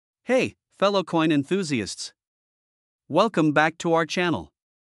Hey, fellow coin enthusiasts! Welcome back to our channel.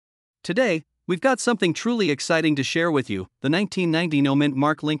 Today, we've got something truly exciting to share with you, the 1990 no mint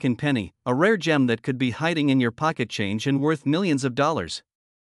Mark Lincoln penny, a rare gem that could be hiding in your pocket change and worth millions of dollars.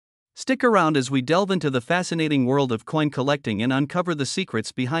 Stick around as we delve into the fascinating world of coin collecting and uncover the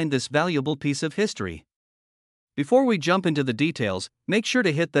secrets behind this valuable piece of history. Before we jump into the details, make sure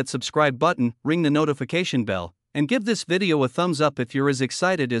to hit that subscribe button, ring the notification bell, and give this video a thumbs up if you're as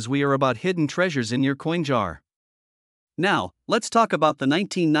excited as we are about hidden treasures in your coin jar. Now, let's talk about the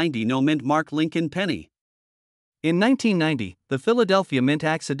 1990 no mint Mark Lincoln penny. In 1990, the Philadelphia Mint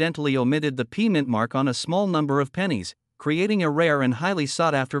accidentally omitted the P mint mark on a small number of pennies, creating a rare and highly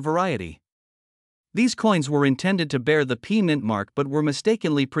sought-after variety. These coins were intended to bear the P mint mark but were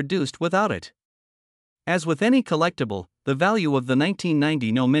mistakenly produced without it. As with any collectible, the value of the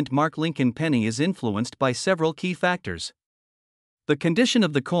 1990 no mint Mark Lincoln penny is influenced by several key factors. The condition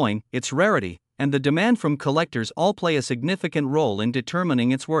of the coin, its rarity, and the demand from collectors all play a significant role in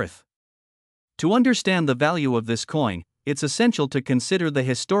determining its worth. To understand the value of this coin, it's essential to consider the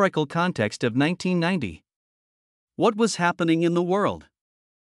historical context of 1990. What was happening in the world?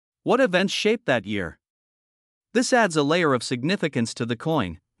 What events shaped that year? This adds a layer of significance to the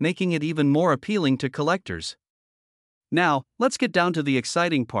coin, making it even more appealing to collectors. Now, let's get down to the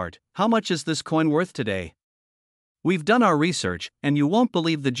exciting part. How much is this coin worth today? We've done our research, and you won't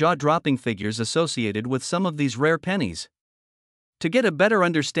believe the jaw-dropping figures associated with some of these rare pennies. To get a better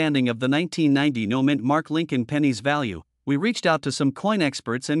understanding of the 1990 no mint Mark Lincoln penny's value, we reached out to some coin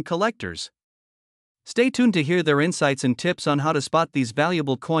experts and collectors. Stay tuned to hear their insights and tips on how to spot these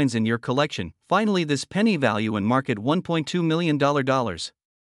valuable coins in your collection. Finally, this penny value and market $1.2 million.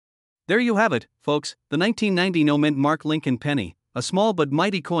 There you have it, folks, the 1990 no mint Mark Lincoln penny, a small but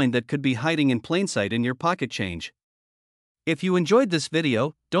mighty coin that could be hiding in plain sight in your pocket change. If you enjoyed this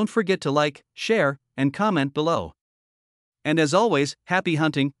video, don't forget to like, share, and comment below. And as always, happy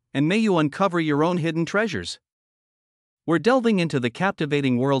hunting, and may you uncover your own hidden treasures. We're delving into the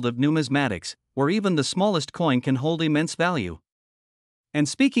captivating world of numismatics, where even the smallest coin can hold immense value. And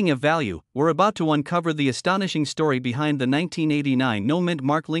speaking of value, we're about to uncover the astonishing story behind the 1989 no mint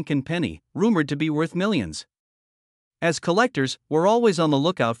Mark Lincoln penny, rumored to be worth millions. As collectors, we're always on the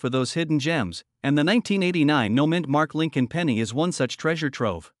lookout for those hidden gems, and the 1989 no mint Mark Lincoln penny is one such treasure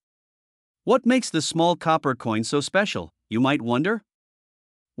trove. What makes this small copper coin so special, you might wonder?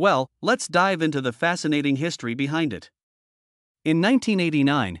 Well, let's dive into the fascinating history behind it. In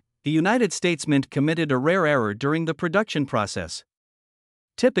 1989, the United States Mint committed a rare error during the production process.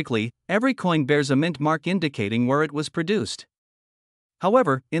 Typically, every coin bears a mint mark indicating where it was produced.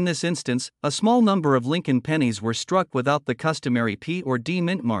 However, in this instance, a small number of Lincoln pennies were struck without the customary P or D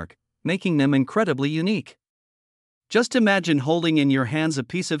mint mark, making them incredibly unique. Just imagine holding in your hands a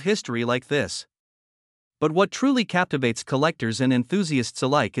piece of history like this. But what truly captivates collectors and enthusiasts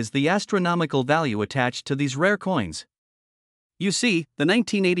alike is the astronomical value attached to these rare coins. You see, the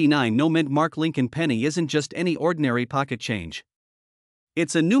 1989 no mint Mark Lincoln penny isn't just any ordinary pocket change.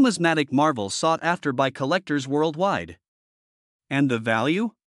 It's a numismatic marvel sought after by collectors worldwide. And the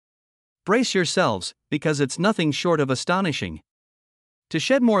value? Brace yourselves, because it's nothing short of astonishing. To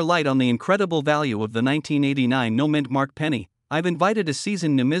shed more light on the incredible value of the 1989 no mint Mark penny, I've invited a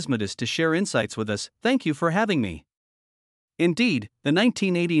seasoned numismatist to share insights with us. Thank you for having me. Indeed, the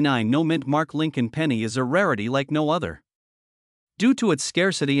 1989 no mint Mark Lincoln penny is a rarity like no other. Due to its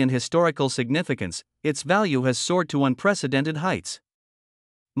scarcity and historical significance, its value has soared to unprecedented heights.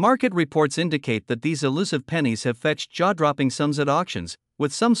 Market reports indicate that these elusive pennies have fetched jaw-dropping sums at auctions,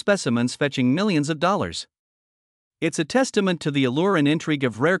 with some specimens fetching millions of dollars. It's a testament to the allure and intrigue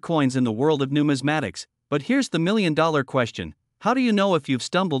of rare coins in the world of numismatics, but here's the million-dollar question: how do you know if you've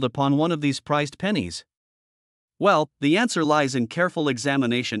stumbled upon one of these prized pennies? Well, the answer lies in careful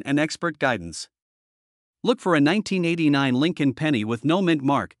examination and expert guidance. Look for a 1989 Lincoln penny with no mint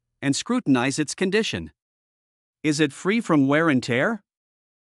mark, and scrutinize its condition. Is it free from wear and tear?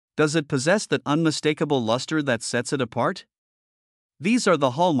 Does it possess that unmistakable luster that sets it apart? These are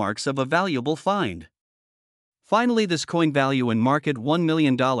the hallmarks of a valuable find. Finally, this coin value and market $1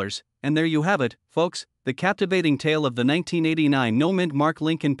 million, and there you have it, folks, the captivating tale of the 1989 no mint Mark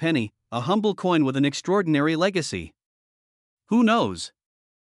Lincoln penny, a humble coin with an extraordinary legacy. Who knows?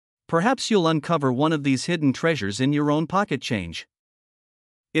 Perhaps you'll uncover one of these hidden treasures in your own pocket change.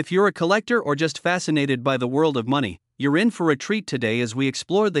 If you're a collector or just fascinated by the world of money, you're in for a treat today as we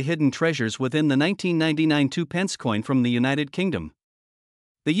explore the hidden treasures within the 1999 2-pence coin from the United Kingdom.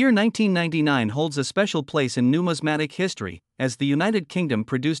 The year 1999 holds a special place in numismatic history, as the United Kingdom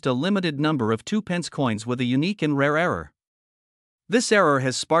produced a limited number of 2-pence coins with a unique and rare error. This error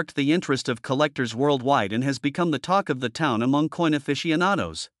has sparked the interest of collectors worldwide and has become the talk of the town among coin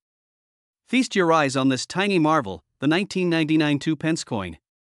aficionados. Feast your eyes on this tiny marvel, the 1999 2-pence coin.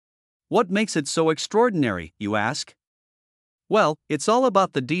 What makes it so extraordinary, you ask? Well, it's all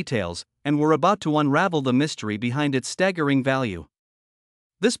about the details, and we're about to unravel the mystery behind its staggering value.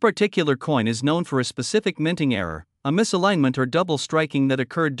 This particular coin is known for a specific minting error, a misalignment or double striking that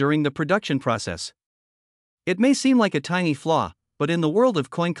occurred during the production process. It may seem like a tiny flaw, but in the world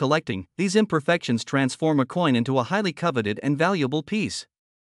of coin collecting, these imperfections transform a coin into a highly coveted and valuable piece.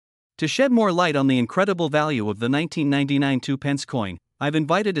 To shed more light on the incredible value of the 1999 2-pence coin, I've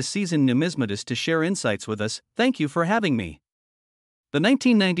invited a seasoned numismatist to share insights with us. Thank you for having me. The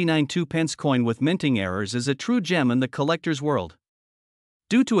 1999 2-pence coin with minting errors is a true gem in the collector's world.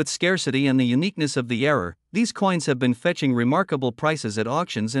 Due to its scarcity and the uniqueness of the error, these coins have been fetching remarkable prices at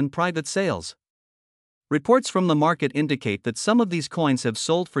auctions and private sales. Reports from the market indicate that some of these coins have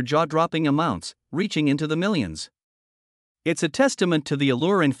sold for jaw-dropping amounts, reaching into the millions. It's a testament to the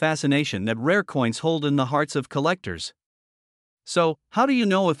allure and fascination that rare coins hold in the hearts of collectors. So, how do you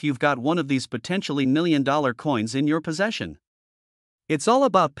know if you've got one of these potentially million-dollar coins in your possession? It's all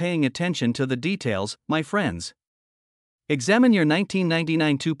about paying attention to the details, my friends. Examine your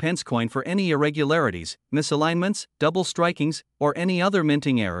 1999 2-pence coin for any irregularities, misalignments, double strikings, or any other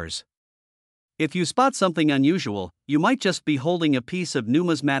minting errors. If you spot something unusual, you might just be holding a piece of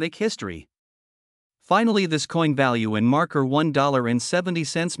numismatic history. Finally, this coin value in marker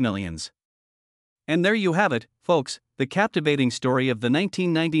 $1.70 millions. And there you have it, folks, the captivating story of the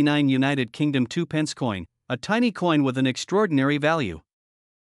 1999 United Kingdom 2-pence coin, a tiny coin with an extraordinary value.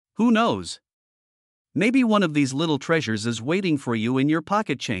 Who knows? Maybe one of these little treasures is waiting for you in your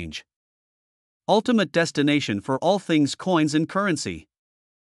pocket change. Ultimate destination for all things coins and currency.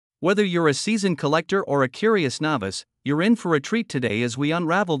 Whether you're a seasoned collector or a curious novice, you're in for a treat today as we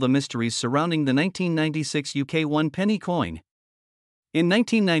unravel the mysteries surrounding the 1996 UK 1-penny coin. In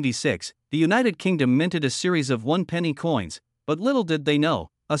 1996, the United Kingdom minted a series of 1-penny coins, but little did they know,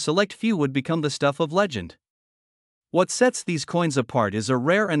 a select few would become the stuff of legend. What sets these coins apart is a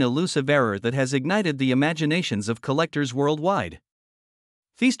rare and elusive error that has ignited the imaginations of collectors worldwide.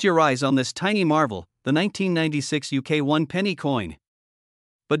 Feast your eyes on this tiny marvel, the 1996 UK 1-penny coin.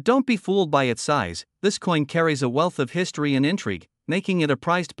 But don't be fooled by its size, this coin carries a wealth of history and intrigue, making it a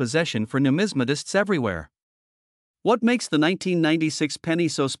prized possession for numismatists everywhere. What makes the 1996 penny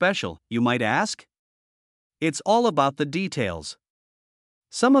so special, you might ask? It's all about the details.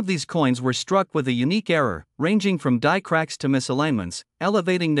 Some of these coins were struck with a unique error, ranging from die cracks to misalignments,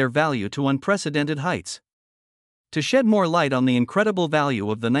 elevating their value to unprecedented heights. To shed more light on the incredible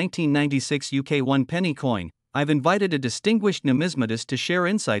value of the 1996 UK 1-penny coin, I've invited a distinguished numismatist to share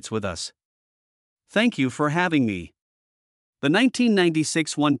insights with us. Thank you for having me. The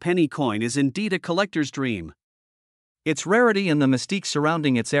 1996 1-penny coin is indeed a collector's dream. Its rarity and the mystique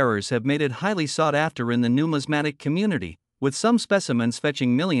surrounding its errors have made it highly sought after in the numismatic community, with some specimens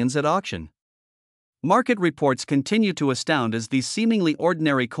fetching millions at auction. Market reports continue to astound as these seemingly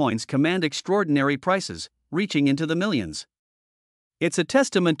ordinary coins command extraordinary prices, reaching into the millions. It's a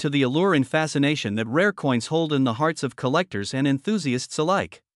testament to the allure and fascination that rare coins hold in the hearts of collectors and enthusiasts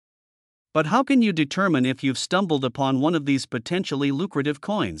alike. But how can you determine if you've stumbled upon one of these potentially lucrative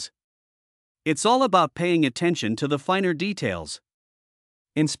coins? It's all about paying attention to the finer details.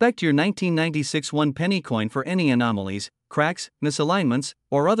 Inspect your 1996 1-penny coin for any anomalies, cracks, misalignments,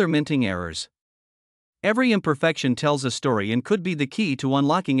 or other minting errors. Every imperfection tells a story and could be the key to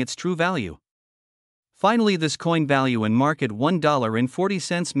unlocking its true value. Finally, this coin value in market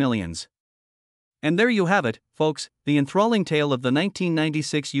 $1.40 millions. And there you have it, folks, the enthralling tale of the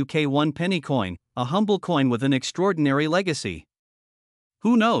 1996 UK 1-penny coin, a humble coin with an extraordinary legacy.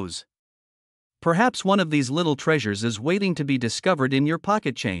 Who knows? Perhaps one of these little treasures is waiting to be discovered in your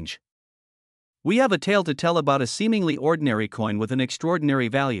pocket change. We have a tale to tell about a seemingly ordinary coin with an extraordinary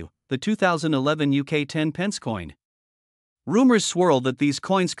value, the 2011 UK 10-pence coin. Rumors swirl that these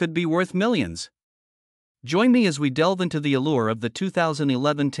coins could be worth millions. Join me as we delve into the allure of the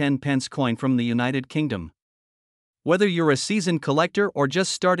 2011 10-pence coin from the United Kingdom. Whether you're a seasoned collector or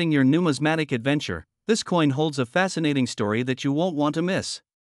just starting your numismatic adventure, this coin holds a fascinating story that you won't want to miss.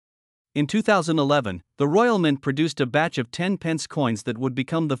 In 2011, the Royal Mint produced a batch of 10-pence coins that would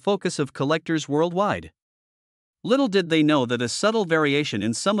become the focus of collectors worldwide. Little did they know that a subtle variation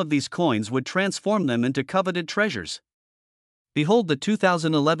in some of these coins would transform them into coveted treasures. Behold the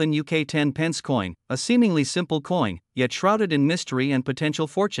 2011 UK 10-pence coin, a seemingly simple coin, yet shrouded in mystery and potential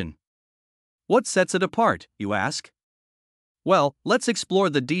fortune. What sets it apart, you ask? Well, let's explore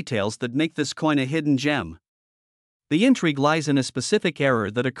the details that make this coin a hidden gem. The intrigue lies in a specific error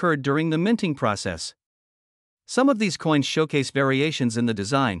that occurred during the minting process. Some of these coins showcase variations in the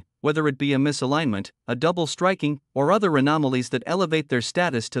design, whether it be a misalignment, a double striking, or other anomalies that elevate their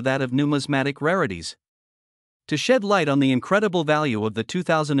status to that of numismatic rarities. To shed light on the incredible value of the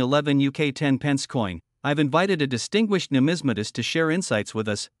 2011 UK 10 pence coin, I've invited a distinguished numismatist to share insights with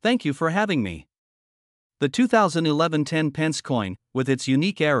us. Thank you for having me. The 2011 10 pence coin, with its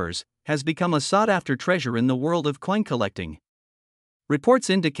unique errors, has become a sought-after treasure in the world of coin collecting.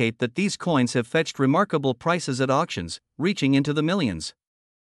 Reports indicate that these coins have fetched remarkable prices at auctions, reaching into the millions.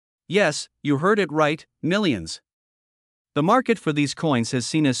 Yes, you heard it right, millions. The market for these coins has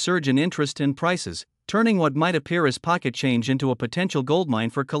seen a surge in interest and prices, turning what might appear as pocket change into a potential goldmine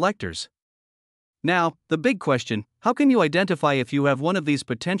for collectors. Now, the big question: how can you identify if you have one of these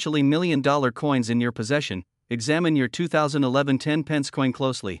potentially million-dollar coins in your possession? Examine your 2011 10 pence coin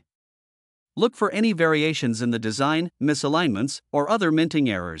closely. Look for any variations in the design, misalignments, or other minting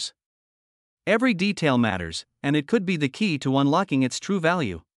errors. Every detail matters, and it could be the key to unlocking its true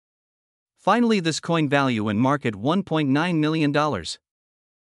value. Finally, this coin value in market $1.9 million.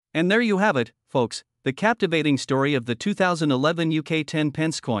 And there you have it, folks, the captivating story of the 2011 UK 10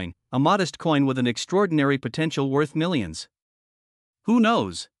 pence coin, a modest coin with an extraordinary potential worth millions. Who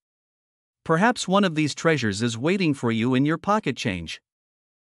knows? Perhaps one of these treasures is waiting for you in your pocket change.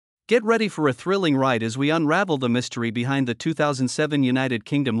 Get ready for a thrilling ride as we unravel the mystery behind the 2007 United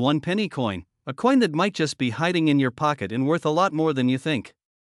Kingdom 1 penny coin, a coin that might just be hiding in your pocket and worth a lot more than you think.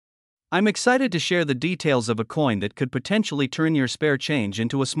 I'm excited to share the details of a coin that could potentially turn your spare change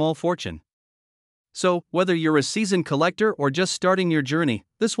into a small fortune. So, whether you're a seasoned collector or just starting your journey,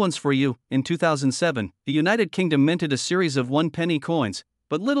 this one's for you. In 2007, the United Kingdom minted a series of 1 penny coins,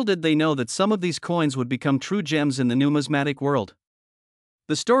 but little did they know that some of these coins would become true gems in the numismatic world.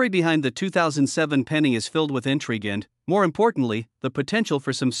 The story behind the 2007 penny is filled with intrigue and, more importantly, the potential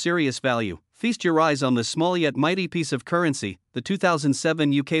for some serious value. Feast your eyes on this small yet mighty piece of currency, the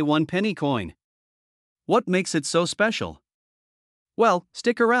 2007 UK 1 penny coin. What makes it so special? Well,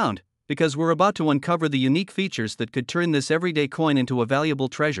 stick around, because we're about to uncover the unique features that could turn this everyday coin into a valuable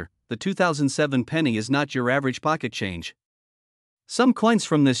treasure. The 2007 penny is not your average pocket change. Some coins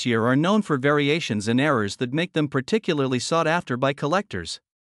from this year are known for variations and errors that make them particularly sought after by collectors.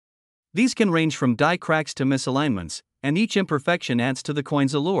 These can range from die cracks to misalignments, and each imperfection adds to the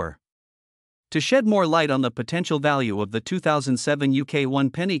coin's allure. To shed more light on the potential value of the 2007 UK 1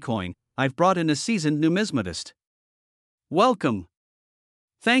 penny coin, I've brought in a seasoned numismatist. Welcome.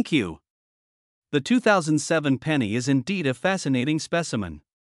 Thank you. The 2007 penny is indeed a fascinating specimen.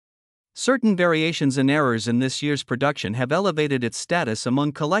 Certain variations and errors in this year's production have elevated its status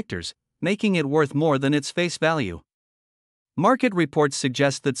among collectors, making it worth more than its face value. Market reports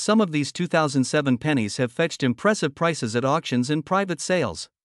suggest that some of these 2007 pennies have fetched impressive prices at auctions and private sales.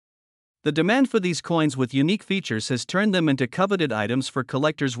 The demand for these coins with unique features has turned them into coveted items for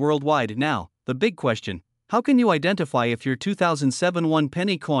collectors worldwide. Now, the big question: how can you identify if your 2007 1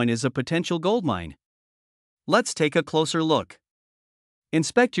 penny coin is a potential goldmine? Let's take a closer look.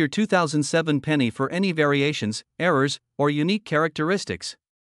 Inspect your 2007 penny for any variations, errors, or unique characteristics.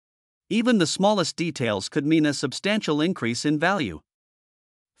 Even the smallest details could mean a substantial increase in value.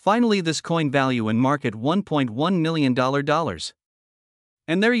 Finally, this coin value in market $1.1 million.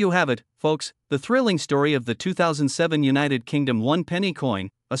 And there you have it, folks, the thrilling story of the 2007 United Kingdom 1 penny coin,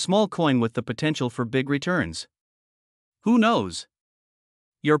 a small coin with the potential for big returns. Who knows?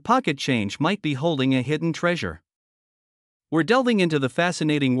 Your pocket change might be holding a hidden treasure. We're delving into the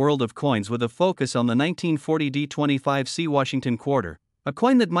fascinating world of coins with a focus on the 1940 D25C Washington quarter, a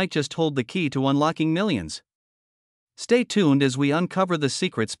coin that might just hold the key to unlocking millions. Stay tuned as we uncover the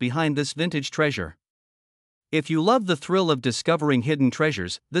secrets behind this vintage treasure. If you love the thrill of discovering hidden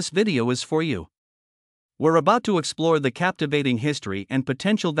treasures, this video is for you. We're about to explore the captivating history and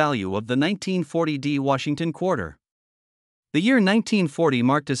potential value of the 1940 D Washington quarter. The year 1940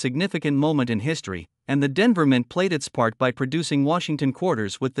 marked a significant moment in history, and the Denver Mint played its part by producing Washington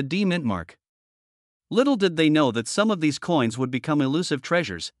quarters with the D Mint mark. Little did they know that some of these coins would become elusive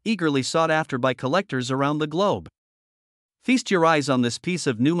treasures, eagerly sought after by collectors around the globe. Feast your eyes on this piece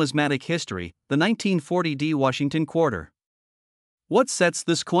of numismatic history, the 1940 D Washington quarter. What sets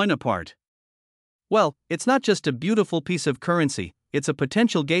this coin apart? Well, it's not just a beautiful piece of currency, it's a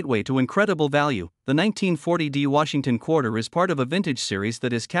potential gateway to incredible value. The 1940 D Washington quarter is part of a vintage series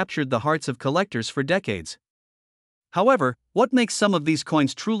that has captured the hearts of collectors for decades. However, what makes some of these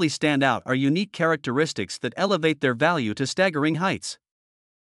coins truly stand out are unique characteristics that elevate their value to staggering heights.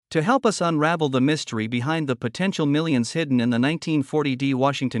 To help us unravel the mystery behind the potential millions hidden in the 1940 D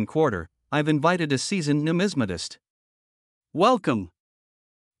Washington quarter, I've invited a seasoned numismatist. Welcome.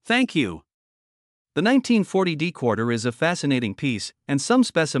 Thank you. The 1940D quarter is a fascinating piece, and some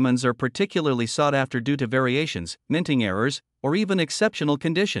specimens are particularly sought after due to variations, minting errors, or even exceptional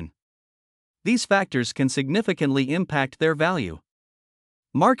condition. These factors can significantly impact their value.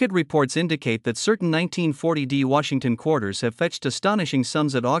 Market reports indicate that certain 1940D Washington quarters have fetched astonishing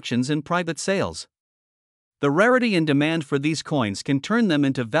sums at auctions and private sales. The rarity and demand for these coins can turn them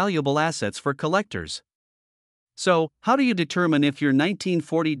into valuable assets for collectors. So, how do you determine if your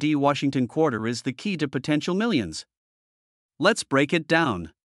 1940D Washington quarter is the key to potential millions? Let's break it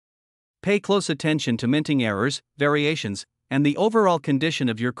down. Pay close attention to minting errors, variations, and the overall condition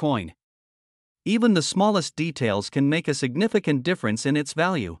of your coin. Even the smallest details can make a significant difference in its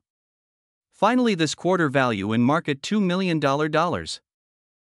value. Finally, this quarter value in market $2 million.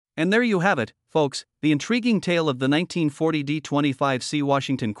 And there you have it, folks, the intriguing tale of the 1940D 25C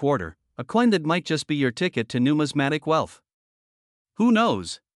Washington quarter, a coin that might just be your ticket to numismatic wealth. Who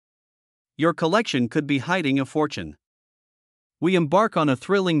knows? Your collection could be hiding a fortune. We embark on a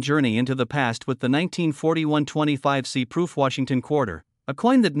thrilling journey into the past with the 1941 25C proof Washington quarter, a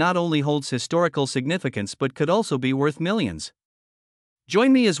coin that not only holds historical significance but could also be worth millions.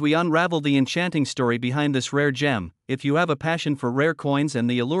 Join me as we unravel the enchanting story behind this rare gem. If you have a passion for rare coins and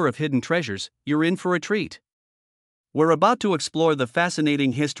the allure of hidden treasures, you're in for a treat. We're about to explore the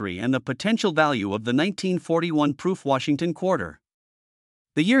fascinating history and the potential value of the 1941 proof Washington quarter.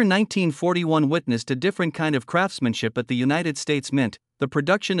 The year 1941 witnessed a different kind of craftsmanship at the United States Mint, the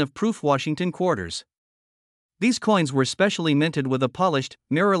production of proof Washington quarters. These coins were specially minted with a polished,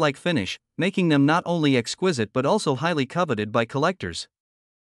 mirror-like finish, making them not only exquisite but also highly coveted by collectors.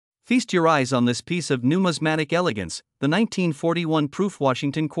 Feast your eyes on this piece of numismatic elegance, the 1941 proof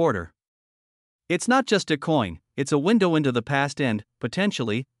Washington quarter. It's not just a coin, it's a window into the past and,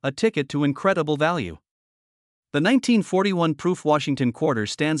 potentially, a ticket to incredible value. The 1941 proof Washington quarter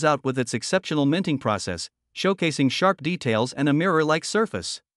stands out with its exceptional minting process, showcasing sharp details and a mirror-like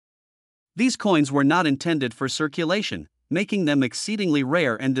surface. These coins were not intended for circulation, making them exceedingly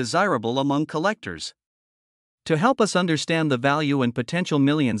rare and desirable among collectors. To help us understand the value and potential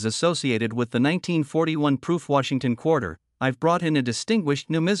millions associated with the 1941 proof Washington quarter, I've brought in a distinguished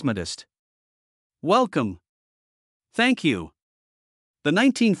numismatist. Welcome. Thank you. The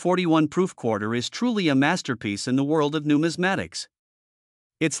 1941 proof quarter is truly a masterpiece in the world of numismatics.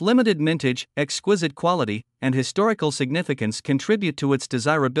 Its limited mintage, exquisite quality, and historical significance contribute to its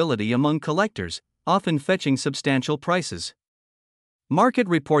desirability among collectors, often fetching substantial prices. Market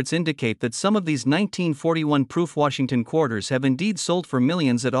reports indicate that some of these 1941 proof Washington quarters have indeed sold for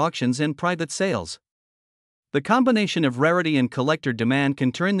millions at auctions and private sales. The combination of rarity and collector demand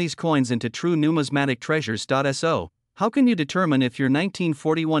can turn these coins into true numismatic treasures. So, how can you determine if your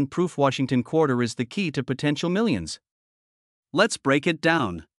 1941 proof Washington quarter is the key to potential millions? Let's break it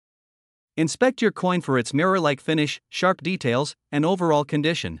down. Inspect your coin for its mirror-like finish, sharp details, and overall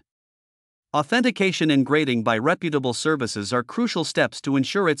condition. Authentication and grading by reputable services are crucial steps to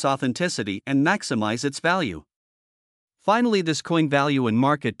ensure its authenticity and maximize its value. Finally, this coin value in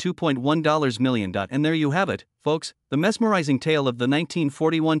market $2.1 million. And there you have it, folks, the mesmerizing tale of the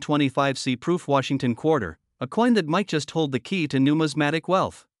 1941 25C proof Washington quarter, a coin that might just hold the key to numismatic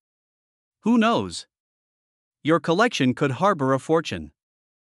wealth. Who knows? Your collection could harbor a fortune.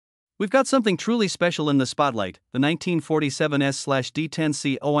 We've got something truly special in the spotlight, the 1947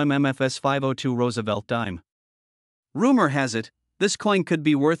 S/D10C OMMFS 502 Roosevelt dime. Rumor has it, this coin could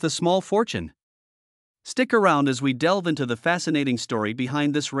be worth a small fortune. Stick around as we delve into the fascinating story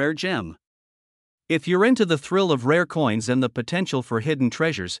behind this rare gem. If you're into the thrill of rare coins and the potential for hidden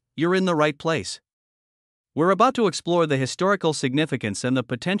treasures, you're in the right place. We're about to explore the historical significance and the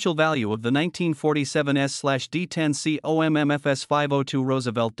potential value of the 1947 S/D10C OMMFS 502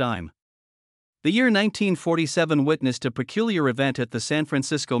 Roosevelt dime. The year 1947 witnessed a peculiar event at the San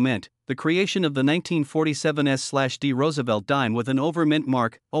Francisco Mint, the creation of the 1947 S/D Roosevelt dime with an overmint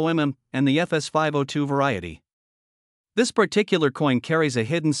mark, OMM, and the FS 502 variety. This particular coin carries a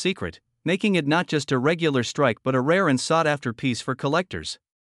hidden secret, making it not just a regular strike but a rare and sought-after piece for collectors.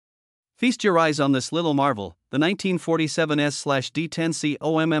 Feast your eyes on this little marvel, the 1947 S/D10C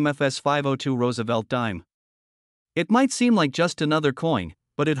OMMFS 502 Roosevelt dime. It might seem like just another coin,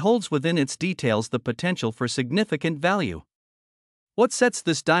 but it holds within its details the potential for significant value. What sets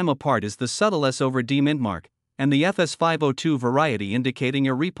this dime apart is the subtle S/D mint mark, and the FS 502 variety indicating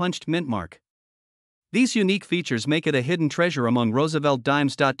a repunched mint mark. These unique features make it a hidden treasure among Roosevelt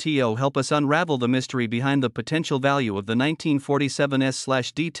dimes. To help us unravel the mystery behind the potential value of the 1947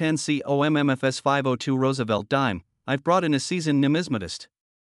 S/D10C OMMFS 502 Roosevelt dime, I've brought in a seasoned numismatist.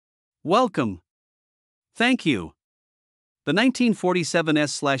 Welcome. Thank you. The 1947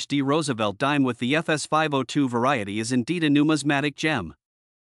 S/D Roosevelt dime with the FS502 variety is indeed a numismatic gem.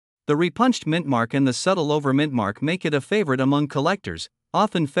 The repunched mint mark and the subtle over mint mark make it a favorite among collectors,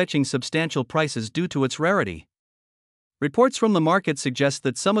 often fetching substantial prices due to its rarity. Reports from the market suggest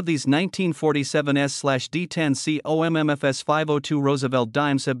that some of these 1947 S/D10C OMMFS502 Roosevelt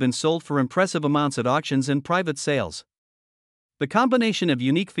dimes have been sold for impressive amounts at auctions and private sales. The combination of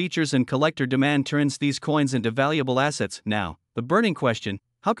unique features and collector demand turns these coins into valuable assets. Now, the burning question: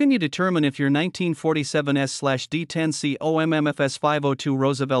 how can you determine if your 1947 S/D10C OMMFS502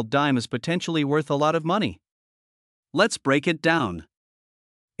 Roosevelt dime is potentially worth a lot of money? Let's break it down.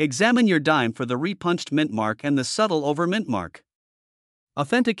 Examine your dime for the repunched mint mark and the subtle over mint mark.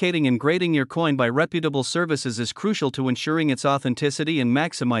 Authenticating and grading your coin by reputable services is crucial to ensuring its authenticity and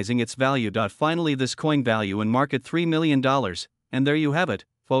maximizing its value. Finally, this coin value and market $3 million, and there you have it,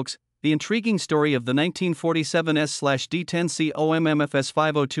 folks, the intriguing story of the 1947 S/D10C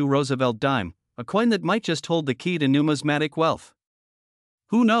OMMFS502 Roosevelt dime, a coin that might just hold the key to numismatic wealth.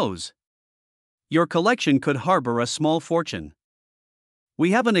 Who knows? Your collection could harbor a small fortune.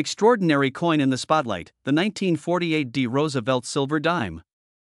 We have an extraordinary coin in the spotlight, the 1948 Roosevelt silver dime.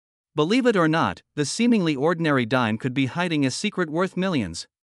 Believe it or not, the seemingly ordinary dime could be hiding a secret worth millions.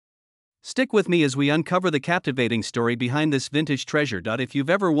 Stick with me as we uncover the captivating story behind this vintage treasure. If you've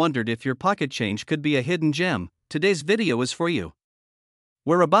ever wondered if your pocket change could be a hidden gem, today's video is for you.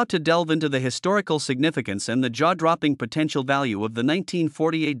 We're about to delve into the historical significance and the jaw-dropping potential value of the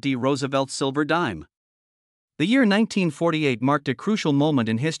 1948 Roosevelt silver dime. The year 1948 marked a crucial moment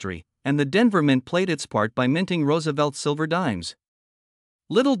in history, and the Denver Mint played its part by minting Roosevelt silver dimes.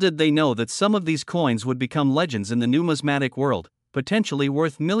 Little did they know that some of these coins would become legends in the numismatic world, potentially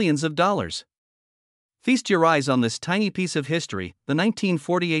worth millions of dollars. Feast your eyes on this tiny piece of history, the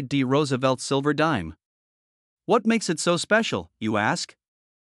 1948 Roosevelt silver dime. What makes it so special, you ask?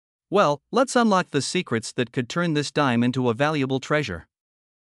 Well, let's unlock the secrets that could turn this dime into a valuable treasure.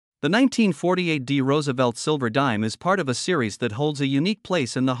 The 1948 Roosevelt silver dime is part of a series that holds a unique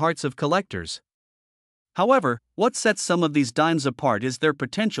place in the hearts of collectors. However, what sets some of these dimes apart is their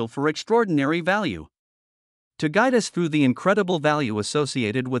potential for extraordinary value. To guide us through the incredible value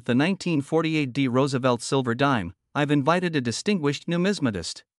associated with the 1948 Roosevelt silver dime, I've invited a distinguished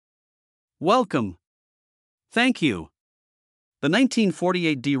numismatist. Welcome. Thank you. The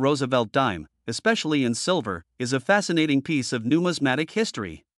 1948 Roosevelt dime, especially in silver, is a fascinating piece of numismatic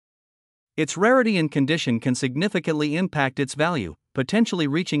history. Its rarity and condition can significantly impact its value, potentially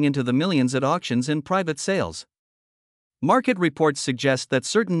reaching into the millions at auctions and private sales. Market reports suggest that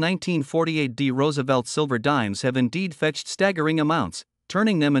certain 1948 Roosevelt silver dimes have indeed fetched staggering amounts,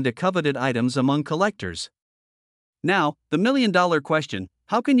 turning them into coveted items among collectors. Now, the million-dollar question: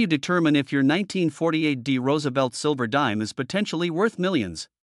 how can you determine if your 1948 Roosevelt silver dime is potentially worth millions?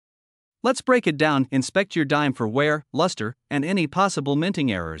 Let's break it down. Inspect your dime for wear, luster, and any possible minting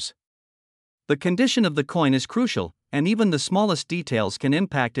errors. The condition of the coin is crucial, and even the smallest details can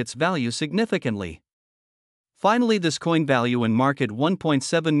impact its value significantly. Finally, this coin value and market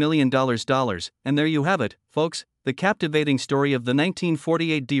 $1.7 million, and there you have it, folks, the captivating story of the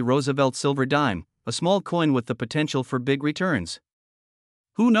 1948 Roosevelt silver dime, a small coin with the potential for big returns.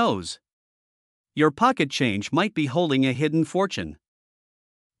 Who knows? Your pocket change might be holding a hidden fortune.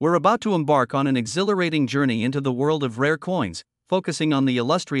 We're about to embark on an exhilarating journey into the world of rare coins, focusing on the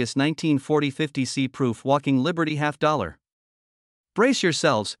illustrious 1940 50C proof walking Liberty half dollar. Brace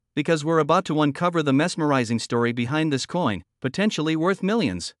yourselves, because we're about to uncover the mesmerizing story behind this coin, potentially worth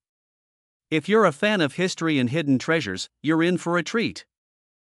millions. If you're a fan of history and hidden treasures, you're in for a treat.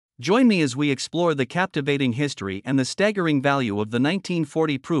 Join me as we explore the captivating history and the staggering value of the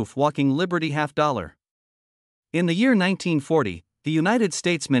 1940 proof walking Liberty half dollar. In the year 1940, the United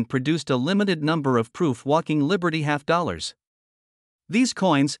States Mint produced a limited number of proof walking Liberty half dollars. These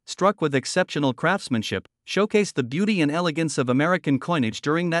coins, struck with exceptional craftsmanship, showcased the beauty and elegance of American coinage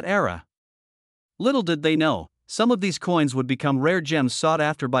during that era. Little did they know, some of these coins would become rare gems sought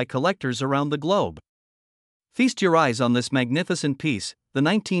after by collectors around the globe. Feast your eyes on this magnificent piece, the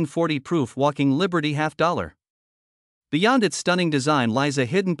 1940 proof walking Liberty half dollar. Beyond its stunning design lies a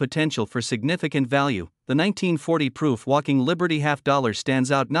hidden potential for significant value. The 1940 proof walking Liberty half dollar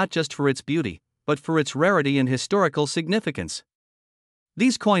stands out not just for its beauty, but for its rarity and historical significance.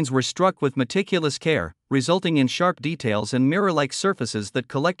 These coins were struck with meticulous care, resulting in sharp details and mirror-like surfaces that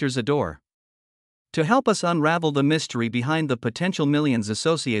collectors adore. To help us unravel the mystery behind the potential millions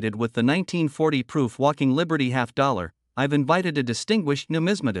associated with the 1940 proof walking Liberty half dollar, I've invited a distinguished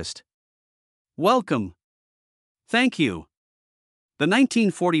numismatist. Welcome. Thank you. The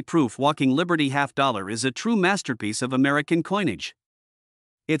 1940 proof walking Liberty half-dollar is a true masterpiece of American coinage.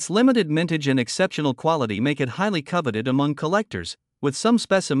 Its limited mintage and exceptional quality make it highly coveted among collectors, with some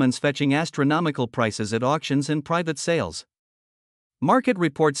specimens fetching astronomical prices at auctions and private sales. Market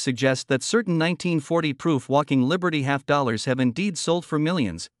reports suggest that certain 1940 proof walking Liberty half-dollars have indeed sold for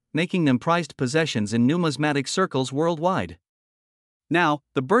millions, making them prized possessions in numismatic circles worldwide. Now,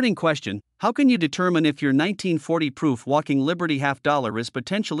 the burning question: how can you determine if your 1940 proof walking Liberty half-dollar is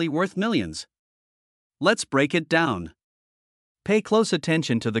potentially worth millions? Let's break it down. Pay close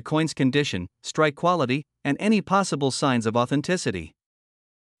attention to the coin's condition, strike quality, and any possible signs of authenticity.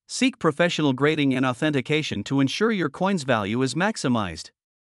 Seek professional grading and authentication to ensure your coin's value is maximized.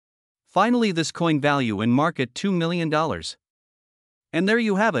 Finally, this coin value in market $2 million. And there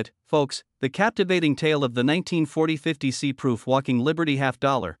you have it, folks, the captivating tale of the 1940 50C proof walking Liberty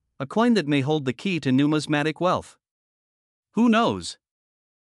half-dollar, a coin that may hold the key to numismatic wealth. Who knows?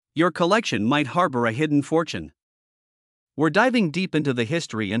 Your collection might harbor a hidden fortune. We're diving deep into the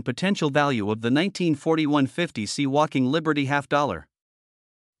history and potential value of the 1941 50C walking Liberty half-dollar.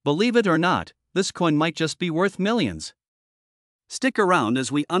 Believe it or not, this coin might just be worth millions. Stick around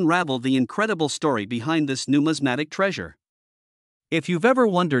as we unravel the incredible story behind this numismatic treasure. If you've ever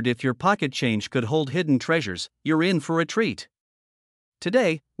wondered if your pocket change could hold hidden treasures, you're in for a treat.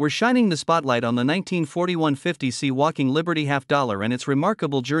 Today, we're shining the spotlight on the 1941 50C walking Liberty half-dollar and its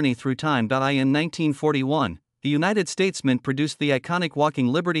remarkable journey through time. In 1941, the United States Mint produced the iconic walking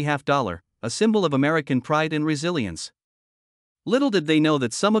Liberty half-dollar, a symbol of American pride and resilience. Little did they know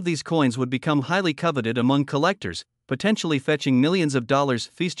that some of these coins would become highly coveted among collectors, potentially fetching millions of dollars.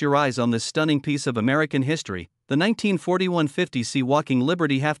 Feast your eyes on this stunning piece of American history, the 1941 50C walking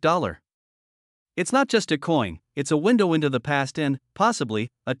Liberty half-dollar. It's not just a coin, it's a window into the past and, possibly,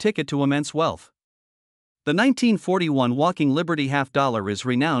 a ticket to immense wealth. The 1941 walking Liberty half-dollar is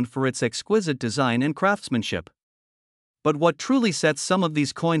renowned for its exquisite design and craftsmanship. But what truly sets some of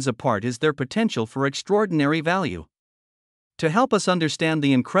these coins apart is their potential for extraordinary value. To help us understand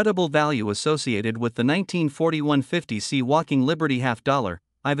the incredible value associated with the 1941 50C walking Liberty half-dollar,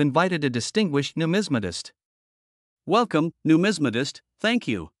 I've invited a distinguished numismatist. Welcome, numismatist, thank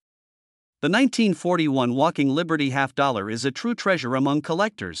you. The 1941 walking Liberty half-dollar is a true treasure among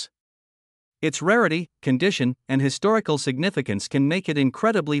collectors. Its rarity, condition, and historical significance can make it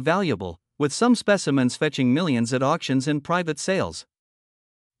incredibly valuable, with some specimens fetching millions at auctions and private sales.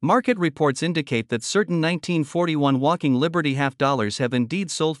 Market reports indicate that certain 1941 walking Liberty half-dollars have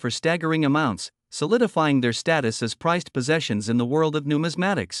indeed sold for staggering amounts, solidifying their status as prized possessions in the world of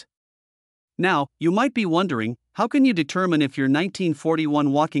numismatics. Now, you might be wondering, how can you determine if your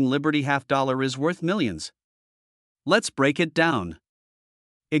 1941 walking Liberty half-dollar is worth millions? Let's break it down.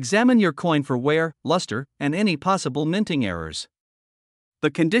 Examine your coin for wear, luster, and any possible minting errors.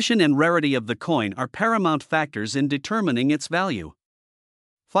 The condition and rarity of the coin are paramount factors in determining its value.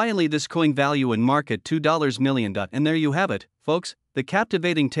 Finally, this coin value in market $2 million. And there you have it, folks, the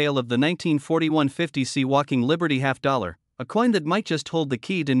captivating tale of the 1941 50C walking Liberty half-dollar, a coin that might just hold the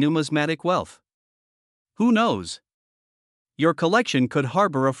key to numismatic wealth. Who knows? Your collection could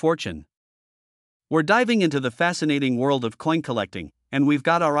harbor a fortune. We're diving into the fascinating world of coin collecting, and we've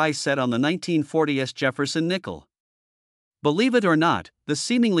got our eyes set on the 1940s Jefferson nickel. Believe it or not, the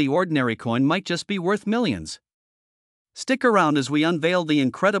seemingly ordinary coin might just be worth millions. Stick around as we unveil the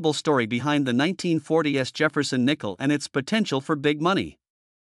incredible story behind the 1940s Jefferson nickel and its potential for big money.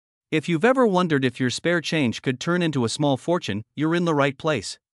 If you've ever wondered if your spare change could turn into a small fortune, you're in the right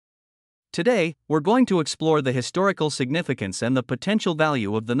place. Today, we're going to explore the historical significance and the potential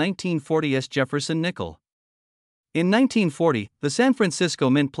value of the 1940s Jefferson nickel. In 1940, the San Francisco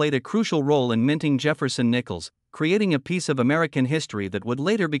Mint played a crucial role in minting Jefferson nickels, creating a piece of American history that would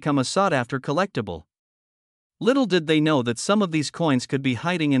later become a sought-after collectible. Little did they know that some of these coins could be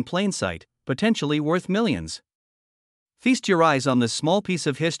hiding in plain sight, potentially worth millions. Feast your eyes on this small piece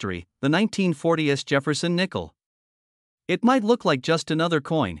of history, the 1940s Jefferson nickel. It might look like just another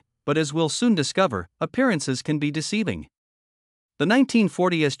coin, but as we'll soon discover, appearances can be deceiving. The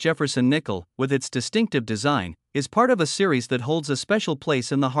 1940s Jefferson nickel, with its distinctive design, is part of a series that holds a special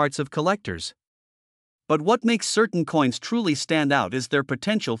place in the hearts of collectors. But what makes certain coins truly stand out is their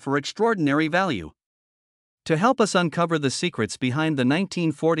potential for extraordinary value. To help us uncover the secrets behind the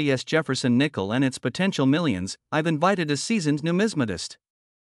 1940s Jefferson nickel and its potential millions, I've invited a seasoned numismatist.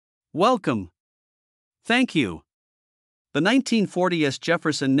 Welcome. Thank you. The 1940s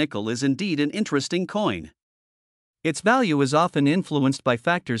Jefferson nickel is indeed an interesting coin. Its value is often influenced by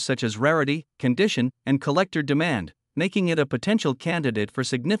factors such as rarity, condition, and collector demand, making it a potential candidate for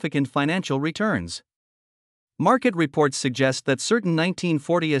significant financial returns. Market reports suggest that certain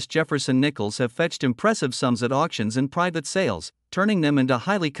 1940s Jefferson nickels have fetched impressive sums at auctions and private sales, turning them into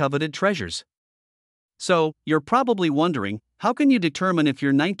highly coveted treasures. So, you're probably wondering, how can you determine if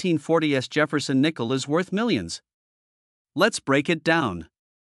your 1940s Jefferson nickel is worth millions? Let's break it down.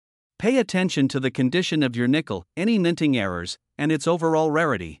 Pay attention to the condition of your nickel, any minting errors, and its overall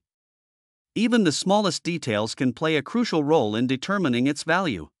rarity. Even the smallest details can play a crucial role in determining its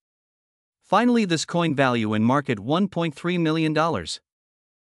value. Finally, this coin value in market $1.3 million.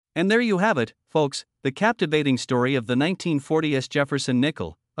 And there you have it, folks, the captivating story of the 1940s Jefferson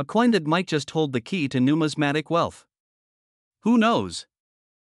nickel, a coin that might just hold the key to numismatic wealth. Who knows?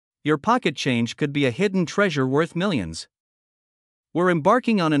 Your pocket change could be a hidden treasure worth millions. We're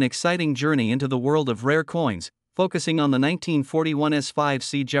embarking on an exciting journey into the world of rare coins, focusing on the 1941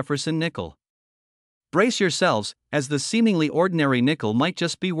 S5C Jefferson nickel. Brace yourselves, as the seemingly ordinary nickel might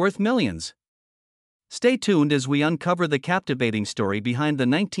just be worth millions. Stay tuned as we uncover the captivating story behind the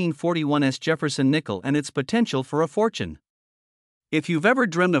 1941 Jefferson nickel and its potential for a fortune. If you've ever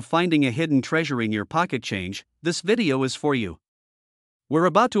dreamed of finding a hidden treasure in your pocket change, this video is for you. We're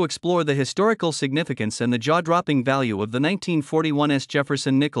about to explore the historical significance and the jaw-dropping value of the 1941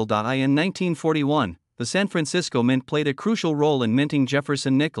 Jefferson nickel. In 1941, the San Francisco Mint played a crucial role in minting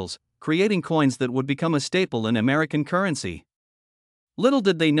Jefferson nickels, creating coins that would become a staple in American currency. Little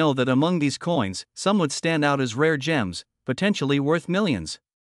did they know that among these coins, some would stand out as rare gems, potentially worth millions.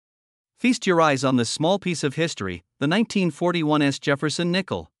 Feast your eyes on this small piece of history, the 1941 Jefferson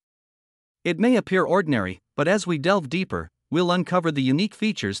nickel. It may appear ordinary, but as we delve deeper, we'll uncover the unique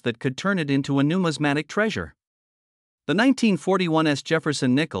features that could turn it into a numismatic treasure. The 1941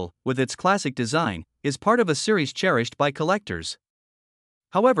 Jefferson nickel, with its classic design, is part of a series cherished by collectors.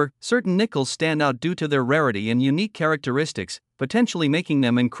 However, certain nickels stand out due to their rarity and unique characteristics, potentially making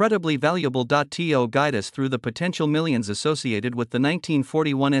them incredibly valuable. To guide us through the potential millions associated with the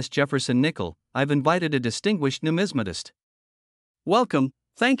 1941 Jefferson nickel, I've invited a distinguished numismatist. Welcome,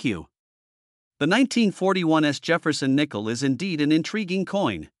 thank you. The 1941 Jefferson nickel is indeed an intriguing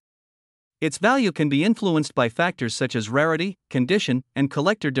coin. Its value can be influenced by factors such as rarity, condition, and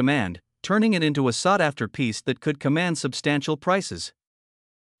collector demand, turning it into a sought-after piece that could command substantial prices.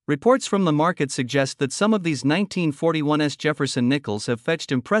 Reports from the market suggest that some of these 1941 Jefferson nickels have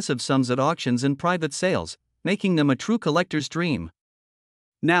fetched impressive sums at auctions and private sales, making them a true collector's dream.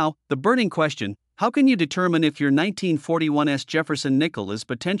 Now, the burning question: how can you determine if your 1941 Jefferson nickel is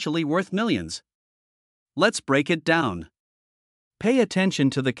potentially worth millions? Let's break it down. Pay attention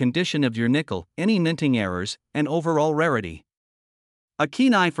to the condition of your nickel, any minting errors, and overall rarity. A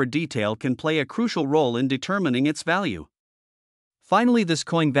keen eye for detail can play a crucial role in determining its value. Finally, this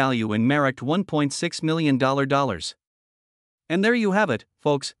coin value in marked $1.6 million. And there you have it,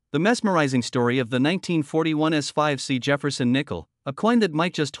 folks, the mesmerizing story of the 1941 S5C Jefferson nickel, a coin that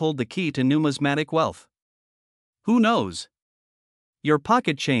might just hold the key to numismatic wealth. Who knows? Your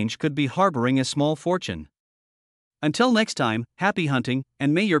pocket change could be harboring a small fortune. Until next time, happy hunting,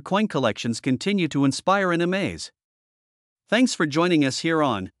 and may your coin collections continue to inspire and amaze. Thanks for joining us here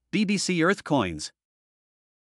on BBC Earth Coins.